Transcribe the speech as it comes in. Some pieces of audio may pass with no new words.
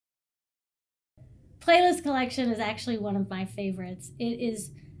Playlist collection is actually one of my favorites. It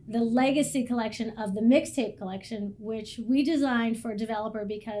is the legacy collection of the mixtape collection, which we designed for a developer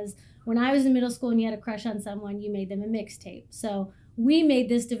because when I was in middle school and you had a crush on someone, you made them a mixtape. So we made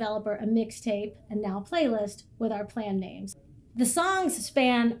this developer a mixtape and now a playlist with our plan names. The songs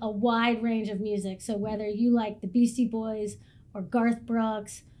span a wide range of music, so whether you like the Beastie Boys or Garth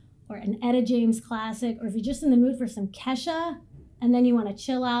Brooks or an Etta James classic, or if you're just in the mood for some Kesha, and then you want to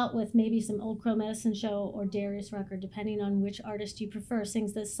chill out with maybe some Old Crow Medicine Show or Darius Rucker, depending on which artist you prefer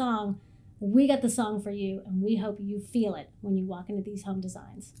sings this song, we got the song for you, and we hope you feel it when you walk into these home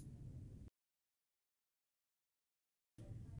designs.